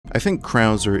I think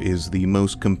Krauser is the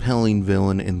most compelling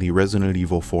villain in the Resident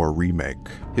Evil 4 remake.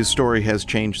 His story has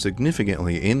changed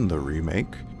significantly in the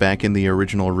remake. Back in the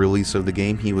original release of the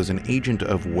game, he was an agent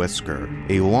of Wesker,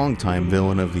 a longtime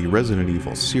villain of the Resident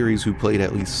Evil series who played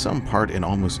at least some part in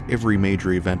almost every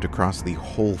major event across the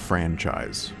whole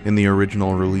franchise. In the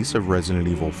original release of Resident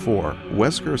Evil 4,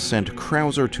 Wesker sent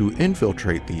Krauser to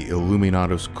infiltrate the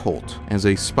Illuminados cult as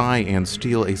a spy and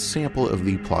steal a sample of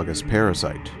the Plagas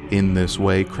parasite. In this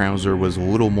way, Krauser was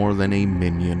little more than a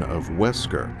minion of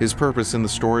Wesker. His purpose in the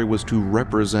story was to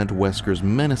represent Wesker's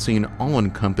menacing,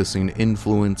 all-encompassing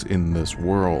influence in this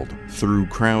world. Through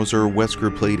Krauser,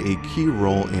 Wesker played a key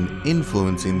role in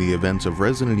influencing the events of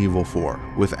Resident Evil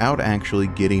 4 without actually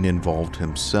getting involved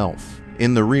himself.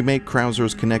 In the remake,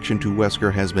 Krauser's connection to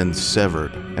Wesker has been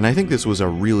severed, and I think this was a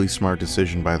really smart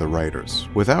decision by the writers.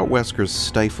 Without Wesker's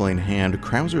stifling hand,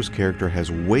 Krauser's character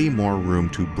has way more room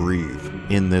to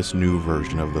breathe in this new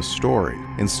version of the story.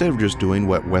 Instead of just doing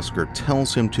what Wesker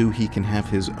tells him to, he can have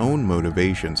his own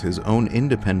motivations, his own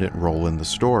independent role in the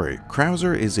story.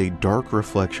 Krauser is a dark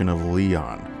reflection of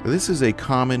Leon. This is a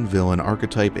common villain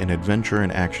archetype in adventure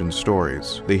and action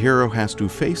stories. The hero has to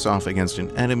face off against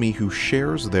an enemy who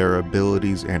shares their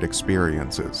abilities and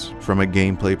experiences. From a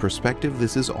gameplay perspective,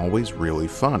 this is always really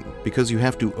fun, because you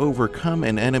have to overcome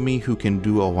an enemy who can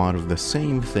do a lot of the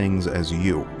same things as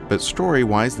you. But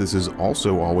story-wise, this is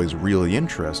also always really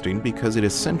interesting because it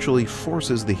essentially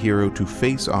forces the hero to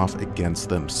face off against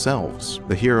themselves.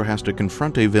 The hero has to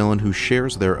confront a villain who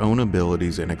shares their own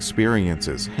abilities and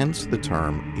experiences, hence the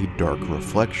term a dark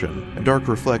reflection. A dark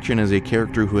reflection is a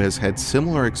character who has had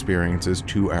similar experiences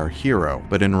to our hero,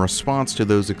 but in response to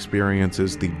those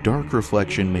experiences, the dark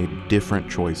reflection made different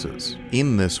choices.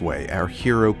 In this way, our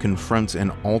hero confronts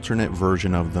an alternate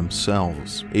version of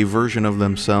themselves, a version of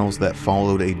themselves that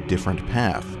followed a different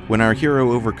path. When our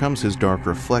hero overcomes his dark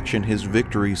reflection, his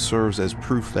victory serves as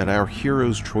proof that our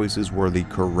hero's choices were the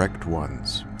correct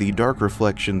ones. The dark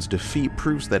reflection's defeat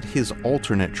proves that his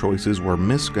alternate choices were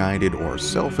misguided or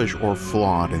selfish or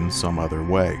flawed in some other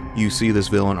way. You see this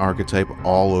villain archetype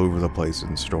all over the place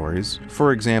in stories.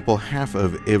 For example, half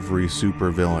of every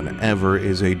supervillain ever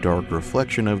is a dark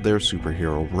reflection of their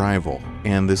superhero rival,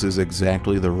 and this is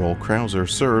exactly the role Krauser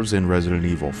serves in Resident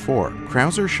Evil 4.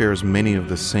 Krauser shares many of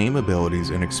the same abilities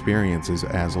and experiences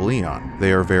as Leon.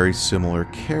 They are very similar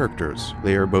characters.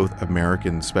 They are both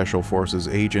American Special Forces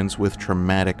agents with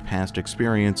traumatic past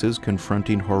experiences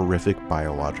confronting horrific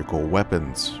biological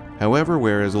weapons. However,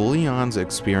 whereas Leon's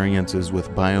experiences with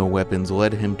bioweapons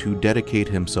led him to dedicate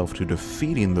himself to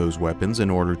defeating those weapons in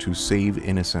order to save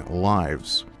innocent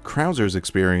lives, Krauser's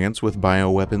experience with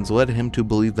bioweapons led him to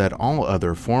believe that all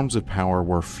other forms of power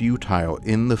were futile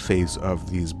in the face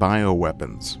of these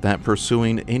bioweapons, that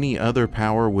pursuing any other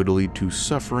power would lead to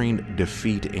suffering,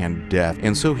 defeat, and death,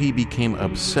 and so he became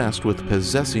obsessed with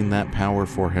possessing that power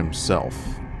for himself.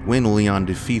 When Leon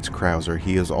defeats Krauser,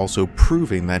 he is also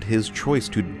proving that his choice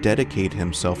to dedicate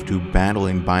himself to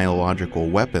battling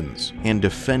biological weapons and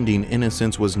defending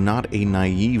innocence was not a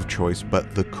naive choice,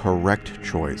 but the correct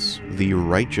choice, the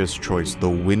righteous choice, the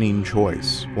winning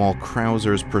choice, while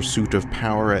Krauser's pursuit of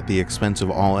power at the expense of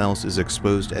all else is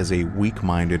exposed as a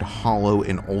weak-minded, hollow,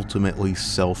 and ultimately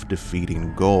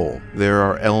self-defeating goal. There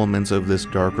are elements of this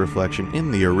dark reflection in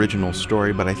the original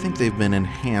story, but I think they've been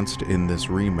enhanced in this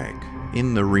remake.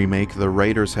 In the remake, the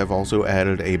writers have also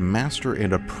added a master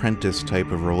and apprentice type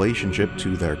of relationship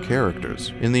to their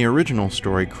characters. In the original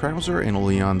story, Krauser and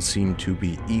Leon seemed to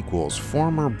be equals,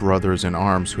 former brothers in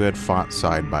arms who had fought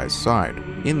side by side.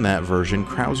 In that version,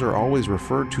 Krauser always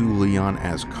referred to Leon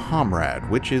as comrade,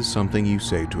 which is something you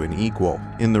say to an equal.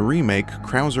 In the remake,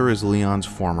 Krauser is Leon's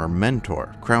former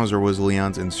mentor. Krauser was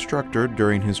Leon's instructor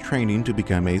during his training to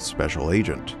become a special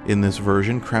agent. In this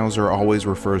version, Krauser always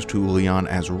refers to Leon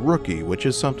as rookie, which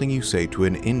is something you say to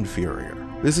an inferior.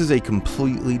 This is a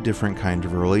completely different kind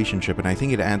of relationship, and I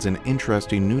think it adds an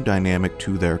interesting new dynamic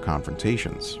to their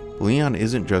confrontations. Leon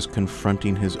isn't just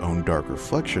confronting his own dark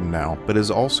reflection now, but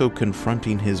is also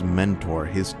confronting his mentor,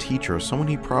 his teacher, someone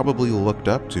he probably looked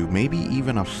up to, maybe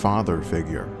even a father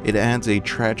figure. It adds a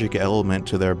tragic element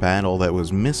to their battle that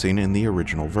was missing in the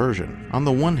original version. On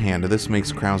the one hand, this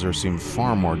makes Krauser seem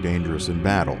far more dangerous in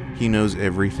battle. He knows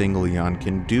everything Leon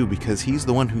can do because he's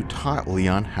the one who taught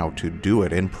Leon how to do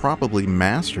it, and probably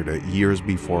mastered it years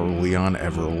before Leon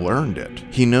ever learned it.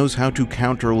 He knows how to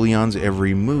counter Leon's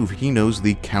every move. He knows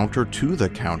the counter to the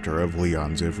counter of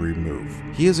Leon's every move.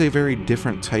 He is a very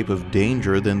different type of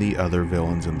danger than the other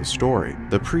villains in the story.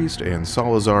 The Priest and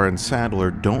Salazar and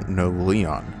Sadler don't know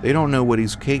Leon. They don't know what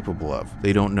he's capable of.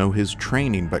 They don't know his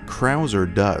training, but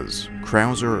Krauser does.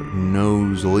 Krauser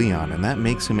knows Leon, and that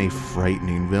makes him a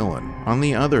frightening villain. On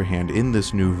the other hand, in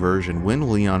this new version, when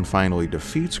Leon finally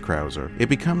defeats Krauser, it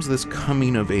becomes this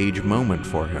coming-of-age moment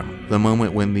for him. The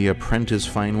moment when the apprentice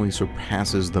finally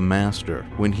surpasses the master,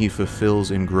 when he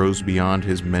fulfills and grows beyond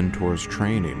his mentor's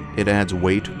training. It adds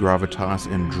weight,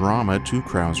 gravitas, and drama to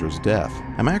Krauser's death.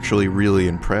 I'm actually really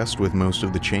impressed with most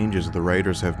of the changes the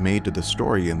writers have made to the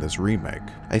story in this remake.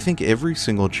 I think every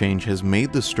single change has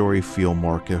made the story feel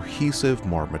more cohesive,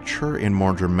 more mature, and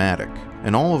more dramatic,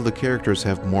 and all of the characters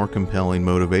have more compelling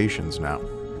motivations now.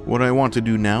 What I want to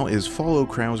do now is follow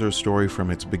Krauser's story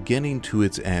from its beginning to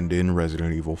its end in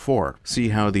Resident Evil 4, see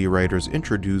how the writers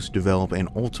introduce, develop, and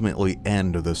ultimately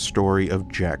end the story of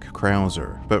Jack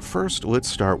Krauser. But first, let's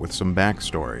start with some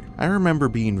backstory. I remember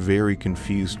being very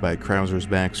confused by Krauser's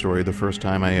backstory the first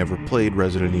time I ever played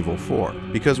Resident Evil 4,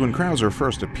 because when Krauser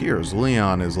first appears,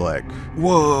 Leon is like,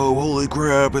 "Whoa, holy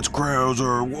crap, it's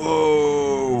Krauser,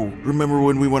 whoa! Remember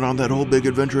when we went on that whole big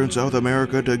adventure in South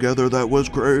America together? That was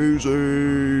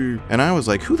crazy!" And I was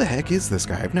like, who the heck is this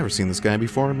guy? I've never seen this guy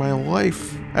before in my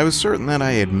life. I was certain that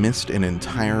I had missed an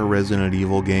entire Resident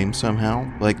Evil game somehow.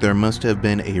 Like there must have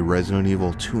been a Resident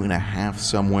Evil 2.5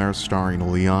 somewhere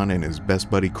starring Leon and his best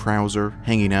buddy Krauser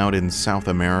hanging out in South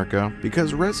America,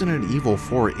 because Resident Evil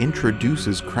 4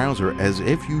 introduces Krauser as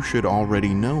if you should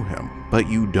already know him. But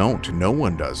you don't, no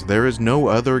one does. There is no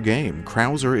other game.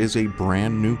 Krauser is a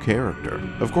brand new character.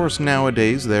 Of course,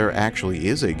 nowadays there actually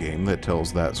is a game that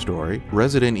tells that story.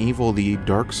 Resident Evil The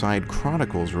Dark Side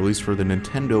Chronicles released for the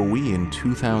Nintendo Wii in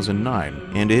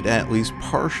 2009, and it at least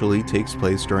partially takes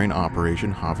place during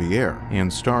Operation Javier,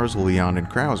 and stars Leon and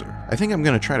Krauser. I think I'm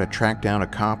going to try to track down a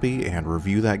copy and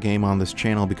review that game on this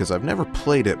channel because I've never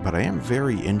played it, but I am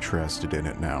very interested in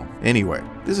it now. Anyway,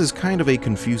 this is kind of a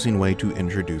confusing way to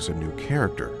introduce a new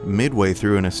character. Midway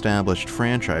through an established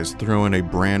franchise, throw in a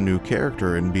brand new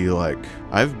character and be like,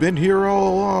 I've been here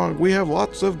all along, we have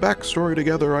lots of backstory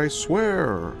together, I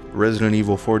swear. Resident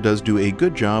Evil 4 does do a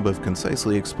good job of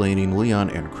concisely explaining Leon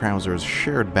and Krauser's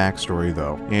shared backstory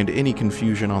though, and any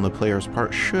confusion on the player's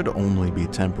part should only be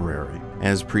temporary.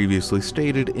 As previously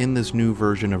stated, in this new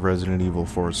version of Resident Evil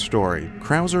 4's story,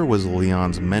 Krauser was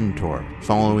Leon's mentor.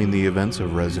 Following the events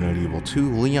of Resident Evil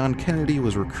 2, Leon Kennedy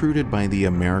was recruited by the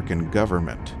American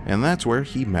government, and that's where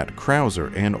he met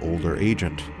Krauser, an older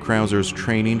agent. Krauser's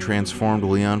training transformed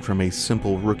Leon from a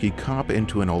simple rookie cop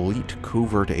into an elite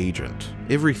covert agent.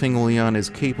 Everything Leon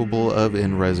is capable of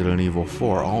in Resident Evil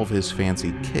 4, all of his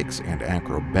fancy kicks and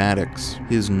acrobatics,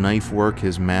 his knife work,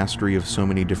 his mastery of so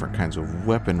many different kinds of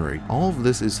weaponry, all of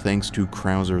this is thanks to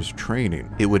Krauser's training.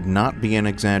 It would not be an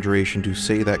exaggeration to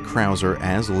say that Krauser,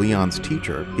 as Leon's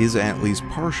teacher, is at least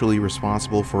partially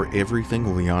responsible for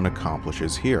everything Leon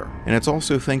accomplishes here. And it's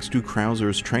also thanks to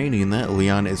Krauser's training that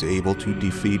Leon is able to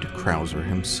defeat Krauser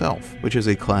himself, which is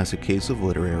a classic case of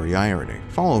literary irony.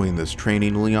 Following this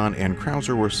training, Leon and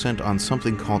Krauser were sent on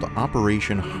something called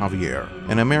Operation Javier,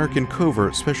 an American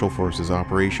covert special forces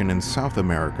operation in South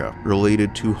America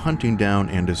related to hunting down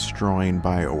and destroying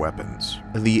bioweapons.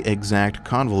 The exact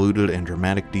convoluted and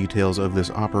dramatic details of this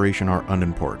operation are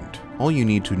unimportant. All you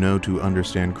need to know to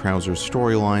understand Krauser's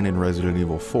storyline in Resident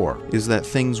Evil 4 is that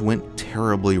things went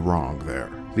terribly wrong there.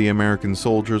 The American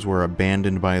soldiers were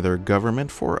abandoned by their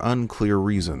government for unclear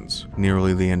reasons.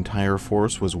 Nearly the entire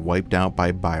force was wiped out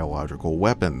by biological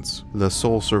weapons. The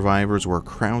sole survivors were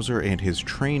Krauser and his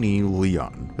trainee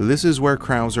Leon. This is where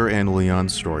Krauser and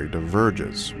Leon's story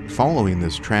diverges. Following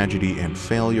this tragedy and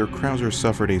failure, Krauser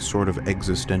suffered a sort of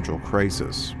existential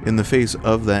crisis. In the face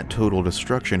of that total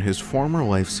destruction, his former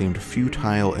life seemed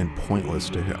futile and pointless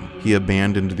to him. He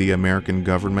abandoned the American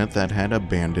government that had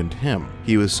abandoned him.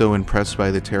 He was so impressed by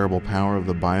the terrible power of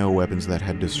the bioweapons that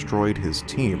had destroyed his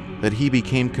team that he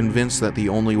became convinced that the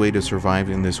only way to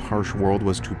survive in this harsh world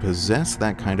was to possess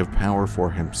that kind of power for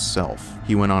himself.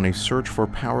 He went on a search for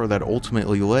power that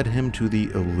ultimately led him to the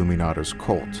Illuminatus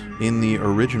cult. In the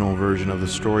original version of the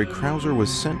story, Krauser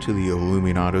was sent to the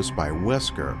Illuminatus by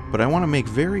Wesker, but I want to make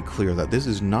very clear that this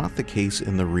is not the case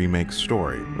in the remake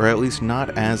story, or at least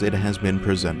not as it has been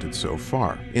presented so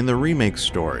far. In the remake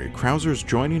story, Krauser's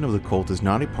joining of the cult is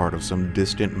not a part of some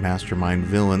distant mastermind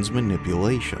villain's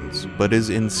manipulations, but is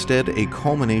instead a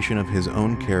culmination of his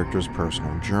own character's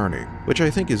personal journey, which I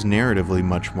think is narratively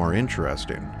much more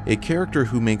interesting. A character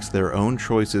who makes their own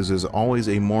choices is always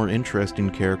a more interesting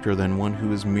character than one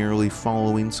who is merely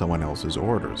following someone else's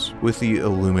orders. With the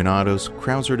Illuminatus,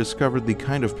 Krauser discovered the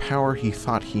kind of power he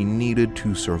thought he needed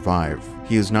to survive.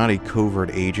 He is not a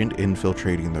covert agent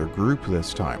infiltrating their group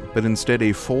this time, but instead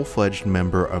a full-fledged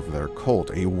member of their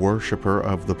cult, a worshipper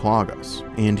of the Plagas.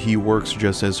 virus, and he works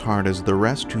just as hard as the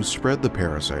rest to spread the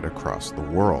parasite across the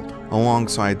world.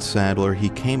 Alongside Sadler, he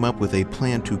came up with a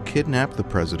plan to kidnap the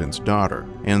president's daughter,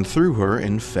 and through her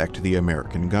infect the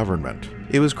American government.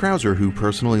 It was Krauser who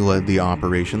personally led the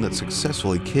operation that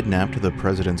successfully kidnapped the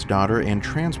president's daughter and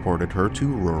transported her to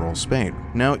rural Spain.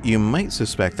 Now, you might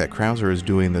suspect that Krauser is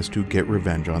doing this to get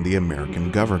revenge on the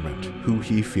American government, who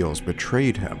he feels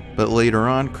betrayed him. But later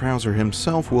on, Krauser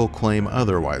himself will claim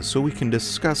otherwise, so we can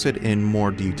discuss it in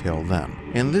more detail then.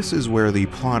 And this is where the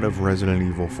plot of Resident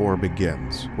Evil 4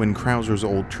 begins, when Krauser's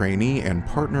old trainee and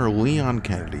partner Leon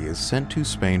Kennedy is sent to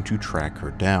Spain to track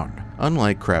her down.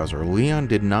 Unlike Krauser, Leon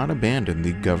did not abandon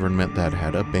the government that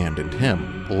had abandoned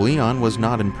him. Leon was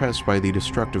not impressed by the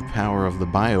destructive power of the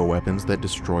bioweapons that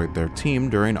destroyed their team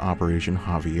during Operation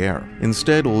Javier.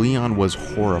 Instead, Leon was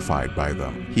horrified by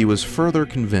them. He was further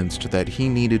convinced that he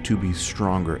needed to be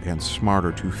stronger and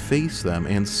smarter to face them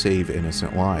and save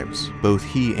innocent lives. Both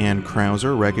he and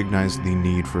Krauser recognized the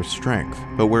need for strength,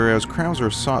 but whereas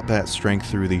Krauser sought that strength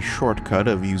through the shortcut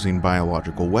of using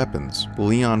biological weapons,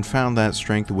 Leon found that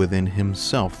strength within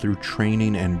himself through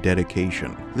training and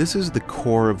dedication. This is the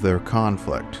core of their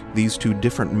conflict, these two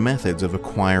different methods of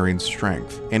acquiring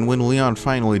strength, and when Leon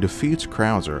finally defeats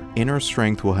Krauser, inner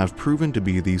strength will have proven to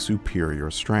be the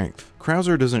superior strength.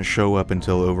 Krauser doesn't show up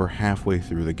until over halfway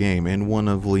through the game in one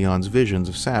of Leon's visions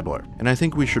of Sadler, and I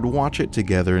think we should watch it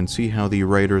together and see how the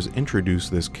writers introduce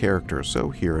this character, so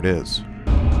here it is.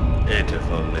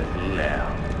 Pitiful little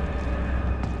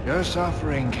lamb. Your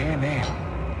suffering came in,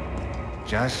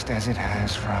 just as it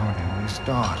has Frauenhilde's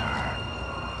daughter.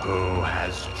 Who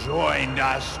has joined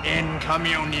us in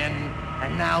communion,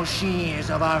 And now she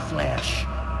is of our flesh,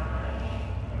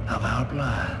 of our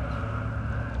blood.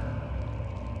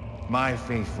 My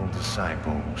faithful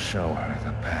disciple will show her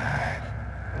the path.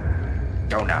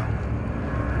 go now.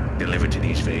 Deliver to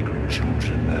these vagrant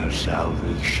children their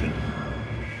salvation.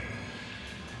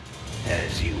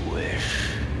 As you wish.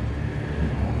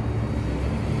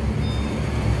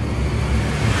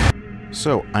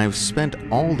 So, I've spent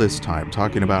all this time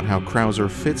talking about how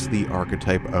Krauser fits the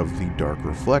archetype of the Dark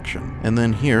Reflection, and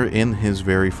then here, in his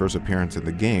very first appearance in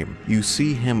the game, you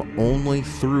see him only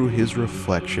through his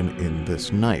reflection in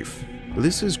this knife.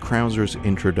 This is Krauser's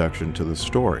introduction to the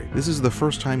story. This is the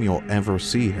first time you'll ever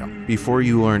see him. Before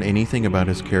you learn anything about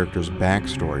his character's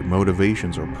backstory,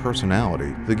 motivations, or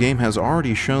personality, the game has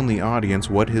already shown the audience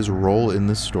what his role in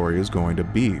this story is going to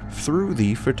be, through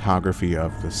the photography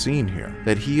of the scene here,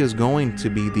 that he is going to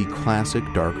be the classic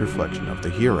dark reflection of the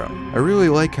hero. I really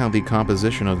like how the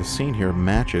composition of the scene here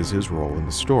matches his role in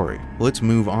the story. Let's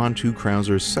move on to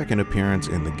Krauser's second appearance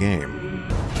in the game.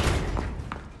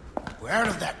 We're out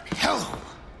of that hellhole.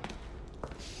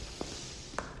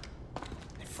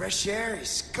 The fresh air is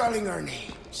sculling our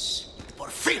names. Por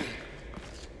fin!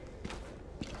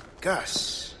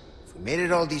 Gus, if we made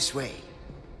it all this way,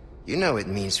 you know it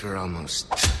means we're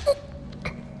almost...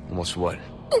 Almost what?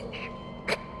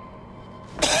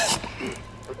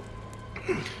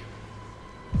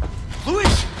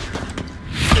 Luis!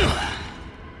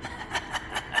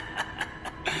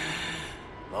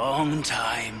 Long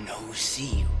time no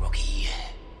see, rookie.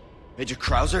 Major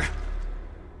Krauser?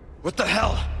 What the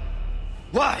hell?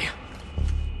 Why?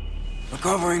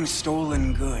 Recovering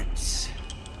stolen goods.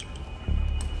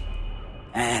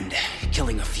 And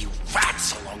killing a few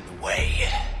rats along the way.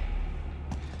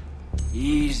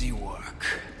 Easy work.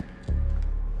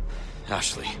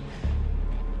 Ashley,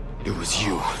 it was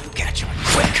you. You catch on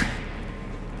quick!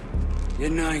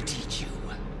 Didn't I teach you?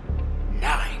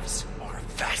 Knives are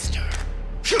faster.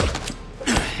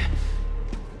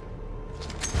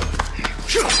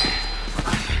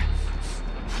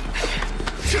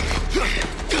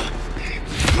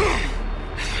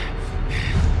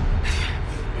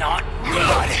 Not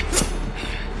good.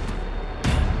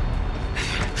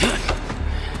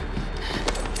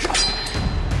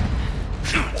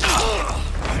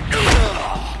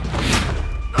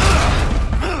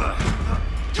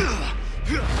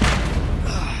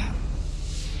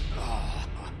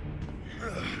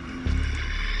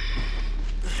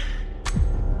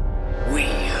 We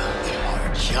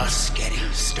are just getting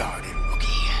started, rookie.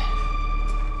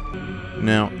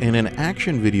 Now, in an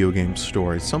action video game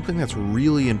story, something that's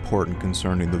really important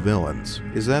concerning the villains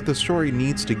is that the story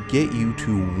needs to get you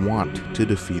to want to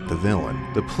defeat the villain.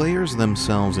 The players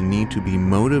themselves need to be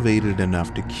motivated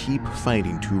enough to keep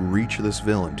fighting to reach this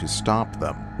villain to stop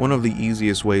them. One of the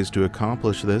easiest ways to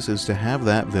accomplish this is to have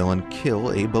that villain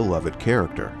kill a beloved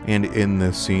character. And in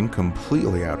this scene,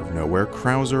 completely out of nowhere,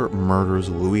 Krauser murders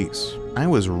Luis. I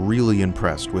was really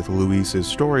impressed with Luis's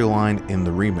storyline in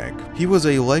the remake. He was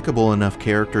a likable enough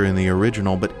character in the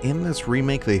original, but in this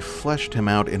remake they fleshed him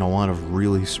out in a lot of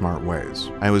really smart ways.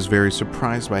 I was very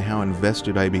surprised by how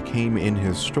invested I became in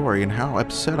his story and how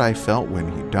upset I felt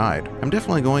when he died. I'm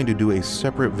definitely going to do a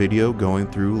separate video going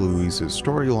through Luis's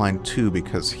storyline too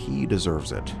because he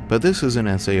deserves it. But this is an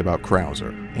essay about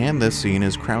Krauser, and this scene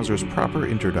is Krauser's proper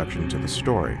introduction to the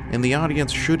story, and the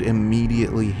audience should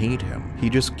immediately hate him. He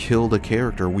just killed a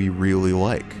character we really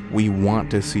like. We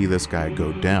want to see this guy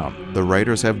go down. The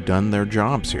writers have done their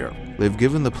jobs here. They've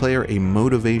given the player a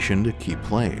motivation to keep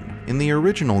playing. In the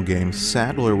original game,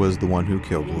 Sadler was the one who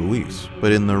killed Luis,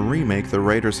 but in the remake, the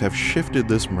writers have shifted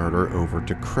this murder over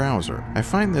to Krauser. I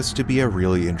find this to be a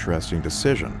really interesting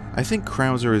decision. I think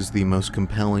Krauser is the most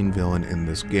compelling villain in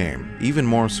this game, even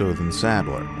more so than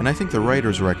Sadler, and I think the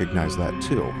writers recognize that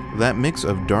too. That mix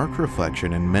of dark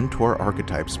reflection and mentor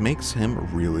archetypes makes him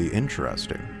really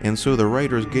interesting, and so the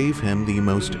writers gave him the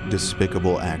most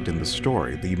despicable act in the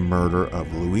story, the murder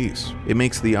of Luis. It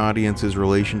makes the audience's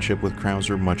relationship with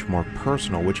Krauser much more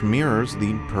personal, which mirrors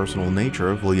the personal nature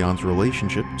of Leon's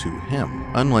relationship to him.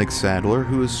 Unlike Sadler,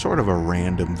 who is sort of a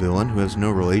random villain who has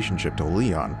no relationship to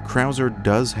Leon, Krauser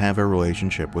does have a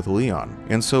relationship with Leon,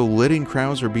 and so letting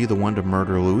Krauser be the one to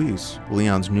murder Luis,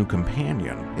 Leon's new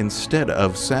companion, instead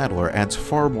of Sadler adds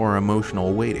far more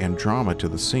emotional weight and drama to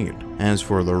the scene. As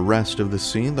for the rest of the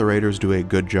scene, the writers do a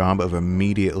good job of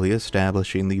immediately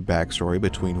establishing the backstory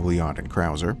between Leon and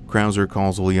Krauser. Krauser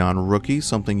calls Leon Rookie,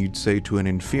 something you'd say to an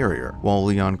inferior, while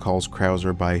Leon calls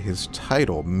Krauser by his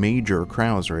title, Major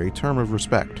Krauser, a term of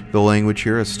respect. The language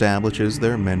here establishes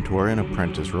their mentor and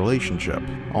apprentice relationship.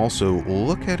 Also,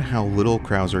 look at how little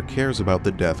Krauser cares about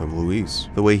the death of Luis.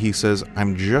 The way he says,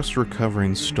 "I'm just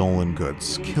recovering stolen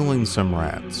goods, killing some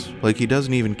rats." Like he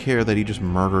doesn't even care that he just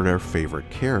murdered our favorite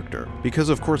character. Because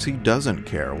of course he doesn't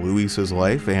care. Luis's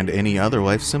life and any other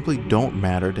life simply don't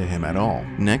matter to him at all.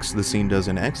 Next, the scene does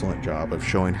an excellent job of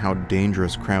showing how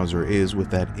dangerous Krauser is with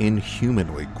that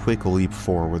inhumanly quick leap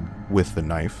forward with the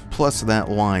knife. Plus that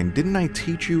line, "Didn't I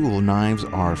teach you knives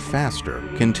are faster?"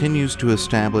 continues to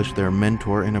establish their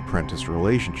mentor and apprentice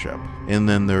relationship. And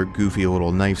then their goofy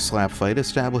little knife slap fight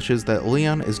establishes that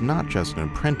Leon is not just an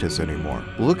apprentice anymore.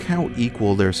 Look how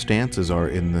equal their stances are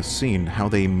in this scene, how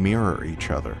they mirror each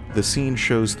other. The scene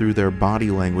shows through their body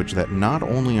language that not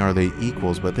only are they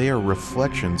equals, but they are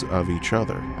reflections of each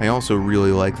other. I also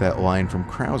really like that line from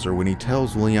Krauser when he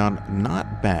tells Leon,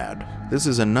 "Not bad." This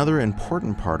is another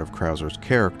important part of Krauser's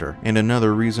character, and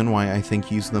another reason why I think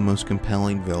he's the most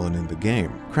compelling villain in the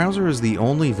game. Krauser is the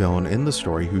only villain in the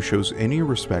story who shows any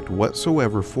respect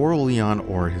whatsoever for Leon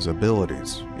or his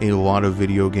abilities. A lot of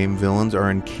video game villains are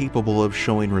incapable of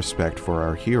showing respect for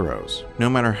our heroes. No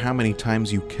matter how many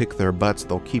times you kick their butts,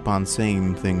 they'll keep on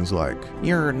saying things like,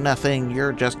 "You're nothing,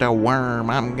 you're just a worm,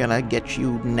 I'm gonna get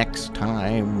you next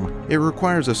time." It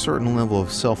requires a certain level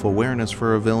of self-awareness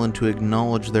for a villain to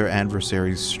acknowledge their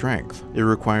adversary's strength. It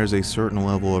requires a certain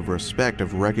level of respect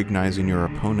of recognizing your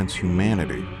opponent's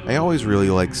humanity. I always really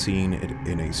like seeing it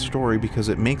in a story because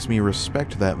it makes me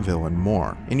respect that villain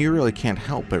more, and you really can't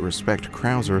help but respect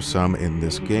Krauser some in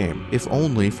this game, if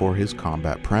only for his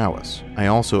combat prowess. I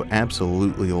also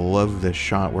absolutely love this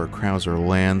shot where Krauser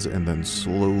lands and then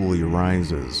slowly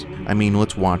rises. I mean,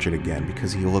 let's watch it again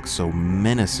because he looks so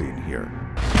menacing here.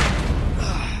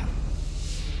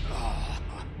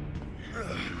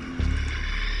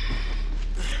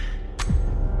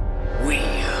 We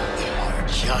are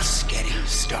just getting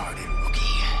started, Rookie.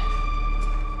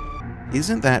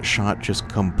 Isn't that shot just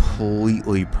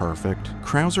completely perfect?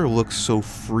 Krauser looks so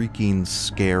freaking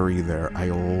scary there. I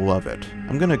love it.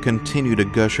 I'm gonna continue to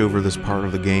gush over this part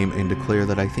of the game and declare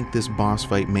that I think this boss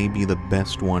fight may be the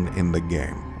best one in the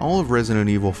game. All of Resident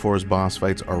Evil 4's boss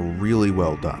fights are really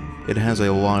well done. It has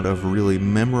a lot of really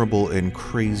memorable and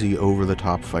crazy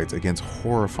over-the-top fights against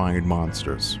horrifying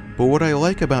monsters. But what I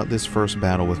like about this first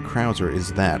battle with Krauser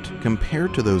is that,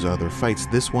 compared to those other fights,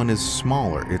 this one is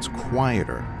smaller, it's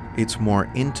quieter. It's more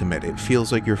intimate. It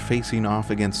feels like you're facing off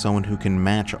against someone who can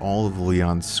match all of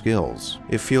Leon's skills.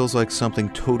 It feels like something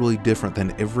totally different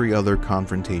than every other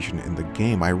confrontation in the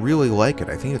game. I really like it.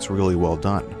 I think it's really well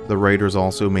done. The writers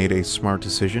also made a smart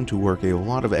decision to work a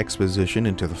lot of exposition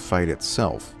into the fight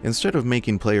itself. Instead of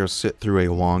making players sit through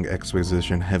a long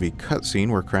exposition-heavy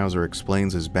cutscene where Krauser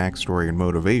explains his backstory and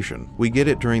motivation, we get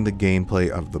it during the gameplay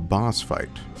of the boss fight.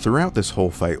 Throughout this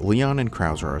whole fight, Leon and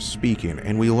Krauser are speaking,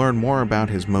 and we learn more about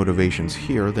his motivation motivations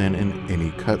here than in any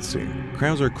cutscene.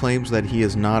 Krauser claims that he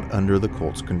is not under the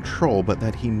cult's control, but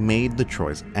that he made the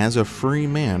choice as a free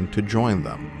man to join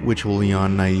them, which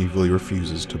Leon naively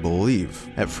refuses to believe.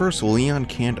 At first, Leon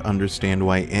can't understand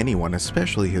why anyone,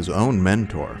 especially his own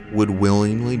mentor, would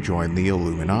willingly join the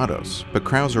Illuminados, but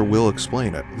Krauser will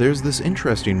explain it. There's this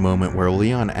interesting moment where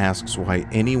Leon asks why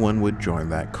anyone would join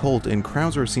that cult, and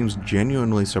Krauser seems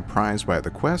genuinely surprised by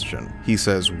the question. He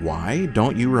says, "Why?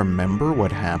 Don't you remember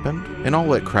what happened?" And I'll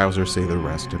let Krauser say the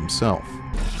rest himself.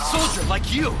 Soldier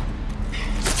like you!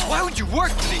 Why would you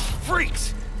work for these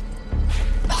freaks?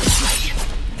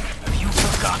 Have you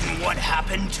forgotten what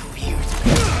happened 2 years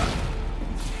ago?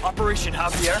 Operation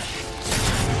Javier?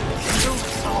 No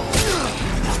soul,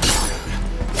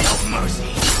 no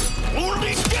mercy,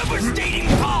 only devastating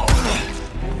power.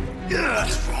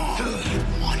 What's wrong? I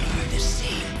want you to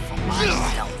save for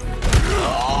myself.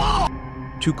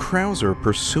 To Krauser,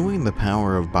 pursuing the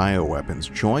power of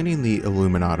bioweapons, joining the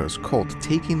Illuminados cult,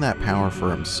 taking that power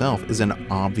for himself is an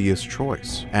obvious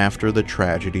choice, after the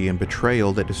tragedy and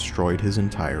betrayal that destroyed his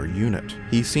entire unit.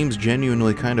 He seems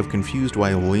genuinely kind of confused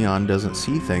why Leon doesn't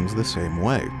see things the same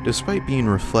way. Despite being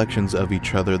reflections of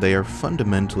each other, they are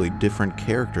fundamentally different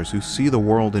characters who see the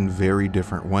world in very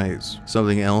different ways.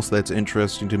 Something else that's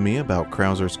interesting to me about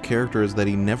Krauser's character is that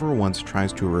he never once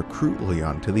tries to recruit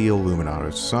Leon to the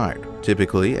Illuminados side.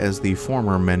 Typically, as the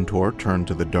former mentor turned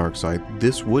to the dark side,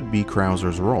 this would be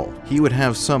Krauser's role. He would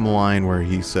have some line where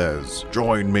he says,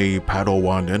 "Join me,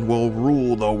 Padawan, and we'll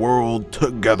rule the world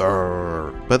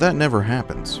together." But that never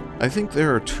happens. I think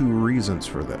there are two reasons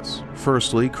for this.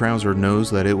 Firstly, Krauser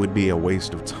knows that it would be a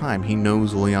waste of time. He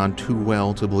knows Leon too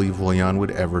well to believe Leon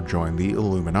would ever join the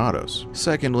Illuminados.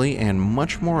 Secondly, and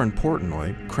much more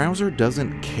importantly, Krauser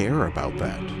doesn't care about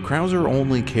that. Krauser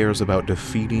only cares about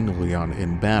defeating Leon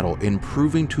in battle, in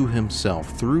proving to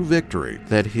himself through victory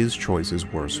that his choices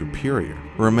were superior.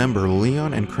 Remember,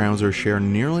 Leon and Krauser share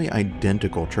nearly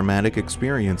identical traumatic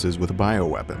experiences with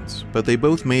bioweapons, but they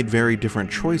both made very different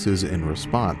choices in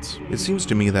response. It seems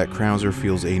to me that Krauser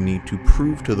feels a need to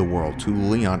prove to the world, to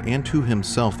Leon, and to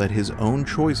himself that his own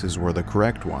choices were the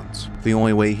correct ones. The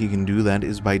only way he can do that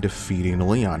is by defeating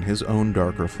Leon, his own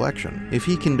dark reflection. If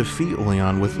he can defeat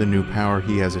Leon with the new power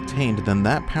he has attained, then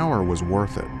that power was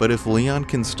worth it. But if Leon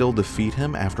can still defeat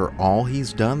him after all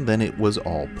he's done, then it was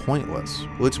all pointless.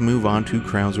 Let's move on to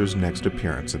Krauser's next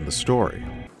appearance in the story.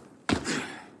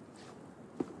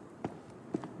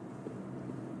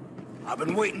 I've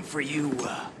been waiting for you,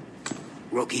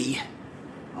 rookie.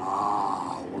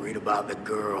 Oh, worried about the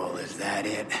girl, is that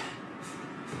it?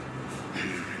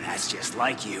 That's just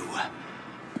like you.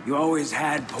 You always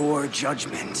had poor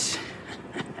judgment.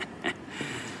 But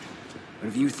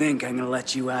if you think I'm gonna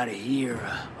let you out of here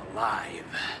alive,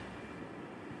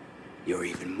 you're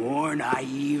even more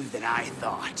naive than I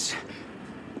thought.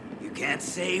 You can't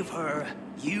save her.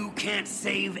 You can't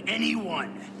save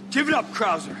anyone. Give it up,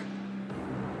 Krauser!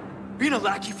 Being a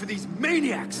lackey for these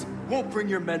maniacs won't bring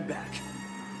your men back.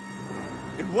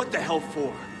 And what the hell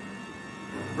for?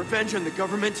 Revenge on the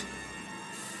government?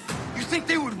 You think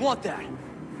they would want that?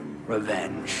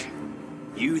 Revenge.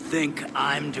 You think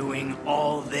I'm doing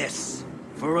all this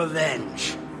for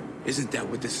revenge? Isn't that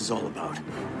what this is all about?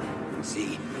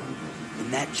 See,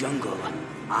 in that jungle,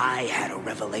 I had a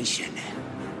revelation.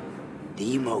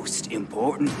 The most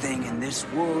important thing in this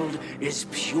world is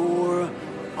pure,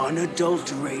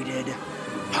 unadulterated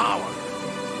power.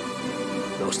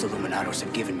 Those Illuminados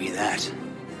have given me that.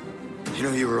 You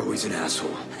know, you were always an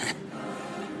asshole.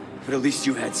 But at least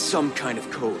you had some kind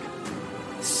of code.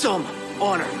 Some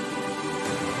honor.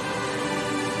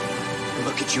 And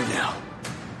look at you now.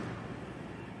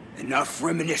 Enough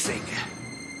reminiscing.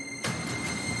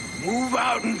 Move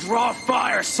out and draw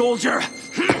fire, soldier!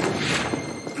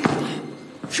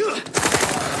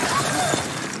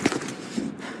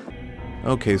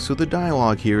 Okay, so the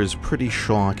dialogue here is pretty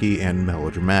schlocky and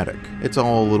melodramatic. It's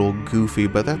all a little goofy,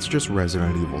 but that's just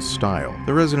Resident Evil style.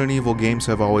 The Resident Evil games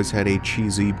have always had a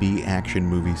cheesy B-action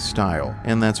movie style,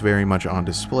 and that's very much on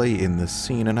display in this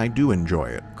scene, and I do enjoy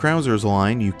it. Krauser's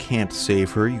line, "You can't save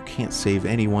her, you can't save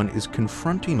anyone," is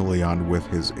confronting Leon with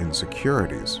his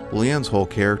insecurities. Leon's whole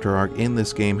character arc in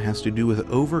this game has to do with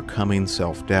overcoming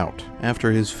self-doubt.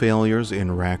 After his failures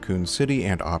in Raccoon City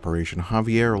and Operation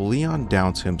Javier, Leon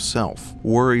doubts himself,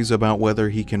 worries about whether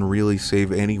he can really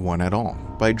save anyone at all.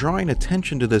 By drawing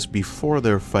attention to this before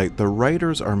their fight, the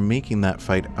writers are making that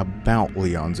fight about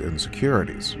Leon's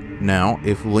insecurities. Now,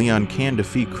 if Leon can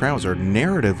defeat Krauser,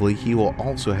 narratively he will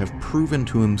also have proven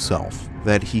to himself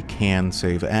that he can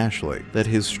save Ashley, that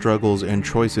his struggles and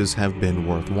choices have been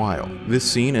worthwhile. This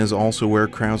scene is also where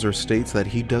Krauser states that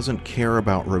he doesn't care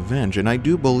about revenge, and I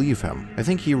do believe him. I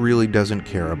think he really doesn't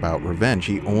care about revenge,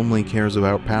 he only cares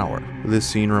about power. This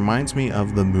scene reminds me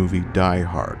of the movie Die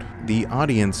Hard. The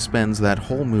audience spends that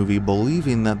whole movie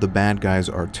believing that the bad guys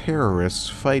are terrorists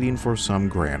fighting for some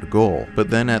grand goal. But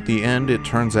then at the end, it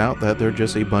turns out that they're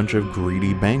just a bunch of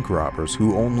greedy bank robbers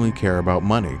who only care about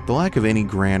money. The lack of any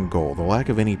grand goal, the lack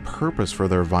of any purpose for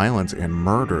their violence and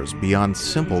murders beyond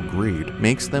simple greed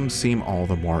makes them seem all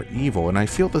the more evil, and I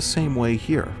feel the same way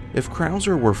here. If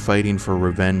Krauser were fighting for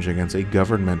revenge against a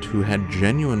government who had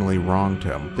genuinely wronged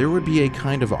him, there would be a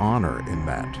kind of honor in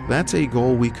that. That's a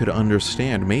goal we could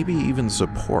understand, maybe even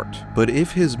support. But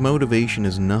if his motivation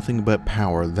is nothing but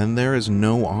power, then there is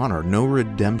no honor, no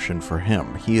redemption for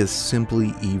him. He is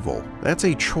simply evil. That's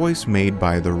a choice made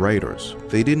by the writers.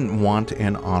 They didn't want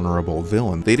an honorable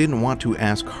villain. They didn't want to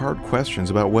ask hard questions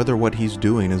about whether what he's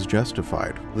doing is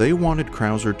justified. They wanted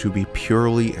Krauser to be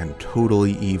purely and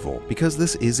totally evil, because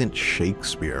this isn't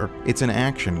Shakespeare, it's an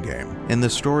action game, and the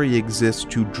story exists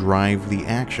to drive the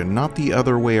action, not the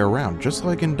other way around, just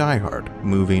like in Die Hard.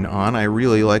 Moving on, I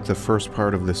really like the first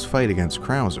part of this fight against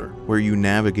Krauser, where you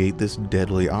navigate this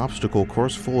deadly obstacle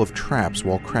course full of traps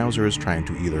while Krauser is trying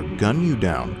to either gun you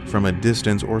down from a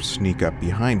distance or sneak up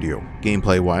behind you.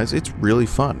 Gameplay-wise, it's really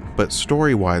fun, but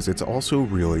story-wise, it's also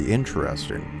really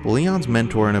interesting. Leon's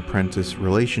mentor and apprentice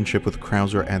relationship with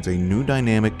Krauser adds a new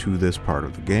dynamic to this part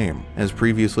of the game. As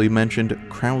previously mentioned,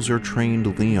 Krauser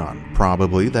trained Leon.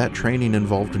 Probably that training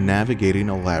involved navigating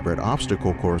elaborate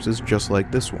obstacle courses just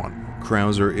like this one.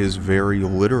 Krauser is very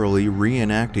literally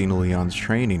reenacting Leon's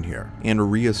training here,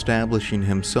 and re-establishing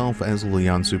himself as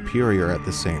Leon's superior at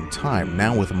the same time,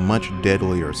 now with much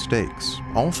deadlier stakes.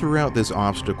 All throughout this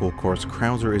obstacle course,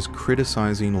 Krauser is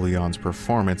criticizing Leon's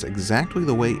performance exactly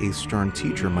the way a stern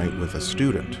teacher might with a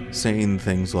student, saying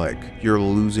things like, "You're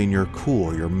losing your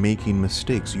cool, you're making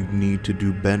mistakes, you need to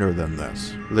do better than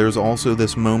this." There's also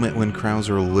this moment when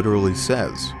Krauser literally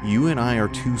says, "You and I are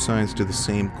two sides to the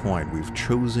same coin, we've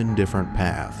chosen different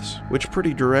paths," which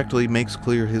pretty directly makes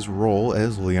clear his role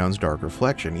as Leon's dark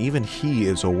reflection. Even he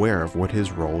is aware of what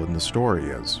his role in the story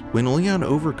is. When Leon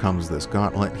overcomes this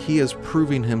gauntlet, he is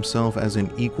proving himself as an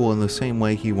equal in the same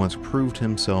way he once proved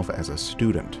himself as a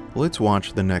student. Let's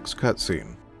watch the next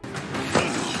cutscene.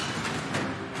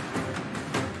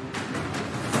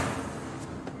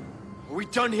 Are we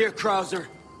done here, Krauser?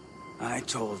 I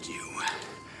told you.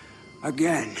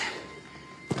 Again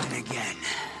and again.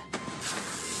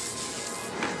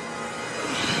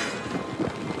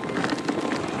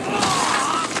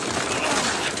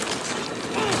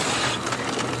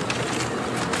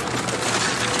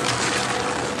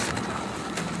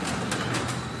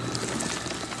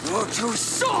 You're too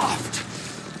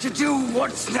soft to do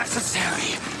what's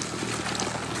necessary.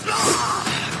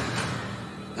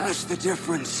 That's the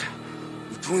difference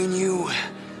between you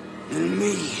and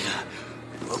me,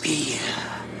 Rookie.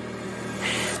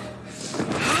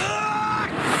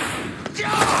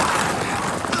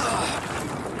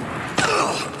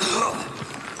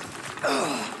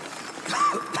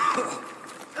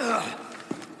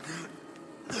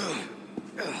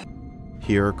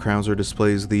 Here, Krauser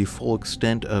displays the full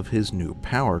extent of his new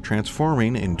power,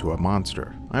 transforming into a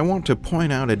monster. I want to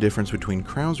point out a difference between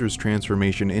Krauser's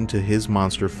transformation into his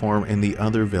monster form and the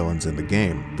other villains in the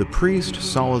game. The Priest,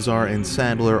 Salazar, and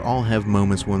Sadler all have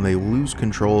moments when they lose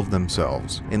control of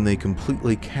themselves, and they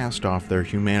completely cast off their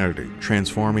humanity,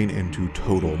 transforming into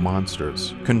total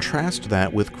monsters. Contrast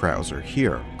that with Krauser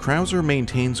here. Krauser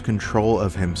maintains control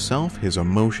of himself, his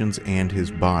emotions, and his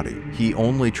body. He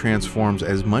only transforms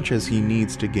as much as he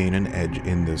needs to gain an edge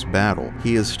in this battle.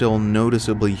 He is still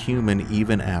noticeably human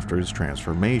even after his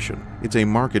transformation. It's a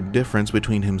marked difference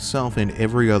between himself and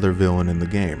every other villain in the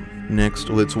game. Next,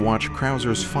 let's watch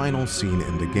Krauser's final scene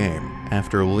in the game,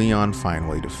 after Leon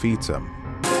finally defeats him.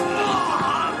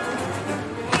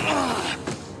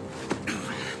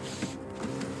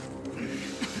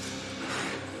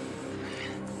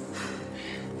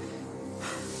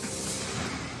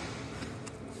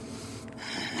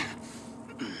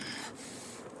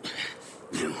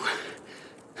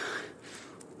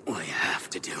 What you have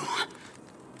to do.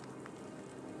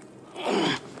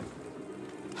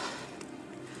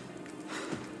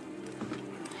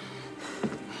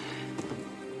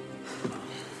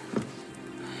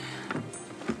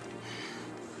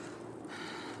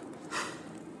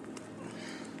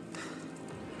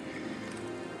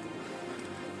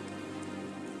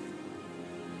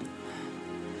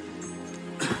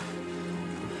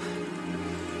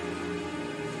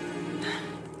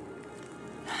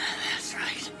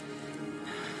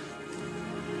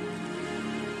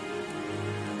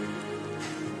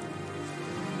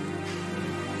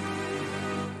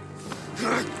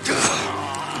 I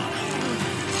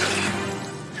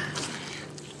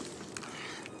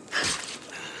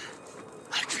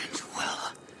dreamed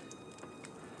well.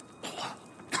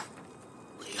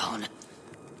 Leon.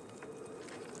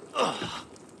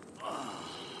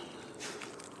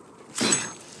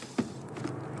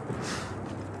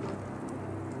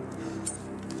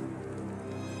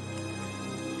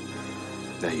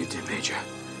 That you did, Major.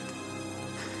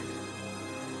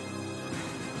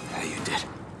 That you did.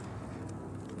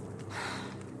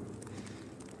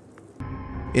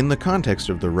 In the context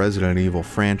of the Resident Evil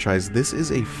franchise, this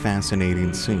is a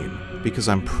fascinating scene, because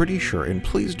I'm pretty sure, and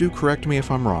please do correct me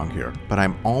if I'm wrong here, but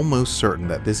I'm almost certain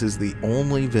that this is the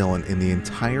only villain in the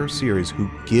entire series who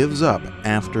gives up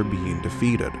after being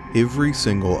defeated. Every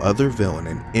single other villain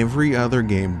in every other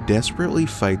game desperately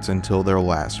fights until their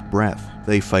last breath.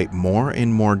 They fight more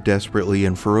and more desperately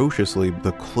and ferociously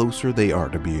the closer they are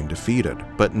to being defeated.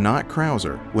 But not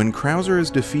Krauser. When Krauser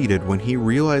is defeated, when he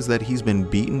realizes that he's been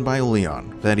beaten by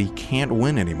Leon, that he can't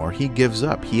win anymore, he gives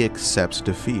up, he accepts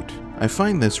defeat. I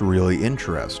find this really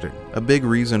interesting. A big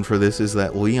reason for this is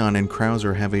that Leon and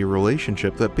Krauser have a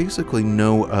relationship that basically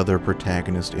no other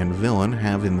protagonist and villain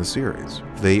have in the series.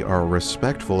 They are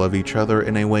respectful of each other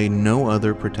in a way no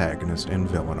other protagonist and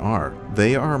villain are.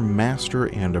 They are master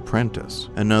and apprentice.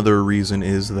 Another reason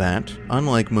is that,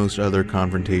 unlike most other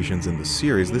confrontations in the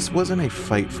series, this wasn't a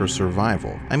fight for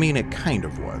survival. I mean, it kind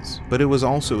of was. But it was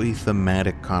also a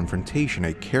thematic confrontation,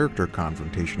 a character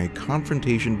confrontation, a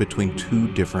confrontation between two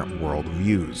different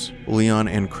worldviews. Leon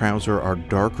and Krauser are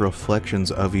dark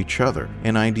reflections of each other,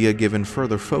 an idea given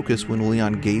further focus when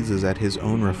Leon gazes at his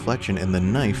own reflection in the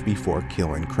knife before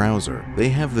killing Krauser. They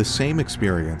have the same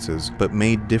experiences, but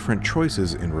made different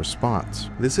choices in response.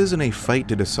 This isn't a fight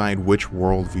to decide which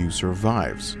worldview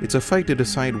survives. It's a fight to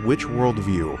decide which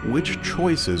worldview, which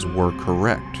choices were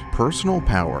correct: personal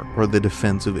power or the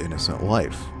defense of innocent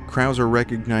life. Krauser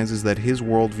recognizes that his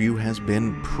worldview has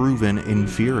been proven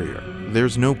inferior.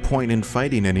 There's no point in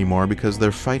fighting anymore because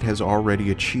their fight has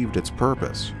already achieved its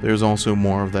purpose. There's also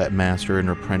more of that master and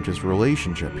apprentice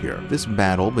relationship here. This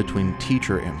battle between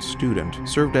teacher and student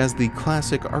served as the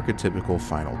classic archetypical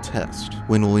final test.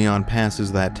 When Leon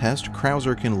passes that test,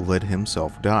 Krauser can let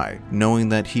himself die, knowing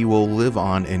that he will live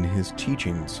on in his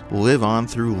teachings, live on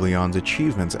through Leon's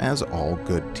achievements as all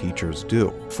good teachers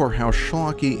do. For how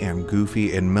schlocky and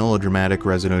goofy and melodramatic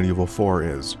Resident Evil 4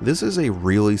 is, this is a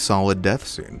really solid death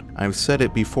scene. I've said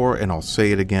it before and I'll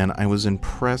say it again, I was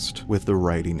impressed with the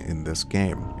writing in this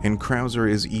game, and Krauser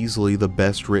is easily the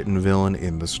best written villain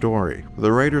in the story.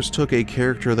 The writers took a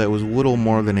character that was little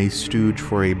more than a stooge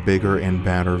for a bigger and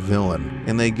badder villain,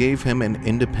 and they gave him an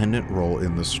independent role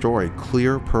in the story,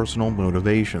 clear personal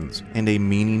motivations, and a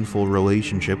meaningful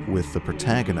relationship with the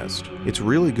protagonist. It's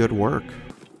really good work.